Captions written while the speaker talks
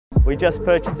We just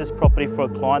purchased this property for a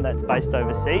client that's based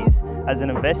overseas as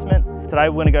an investment. Today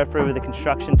we're going to go through with the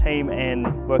construction team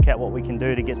and work out what we can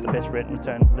do to get the best rent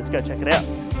return. Let's go check it out.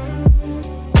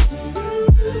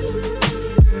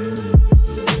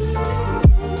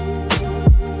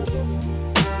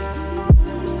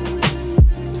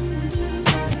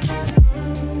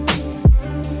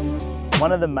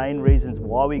 One of the main reasons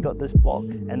why we got this block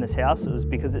and this house was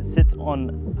because it sits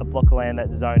on a block of land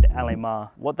that's zoned LMR.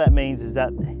 What that means is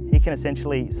that he can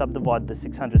essentially subdivide the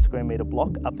 600 square metre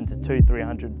block up into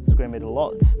 300 square metre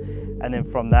lots, and then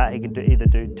from that he can either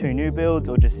do 2 new builds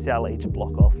or just sell each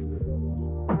block off.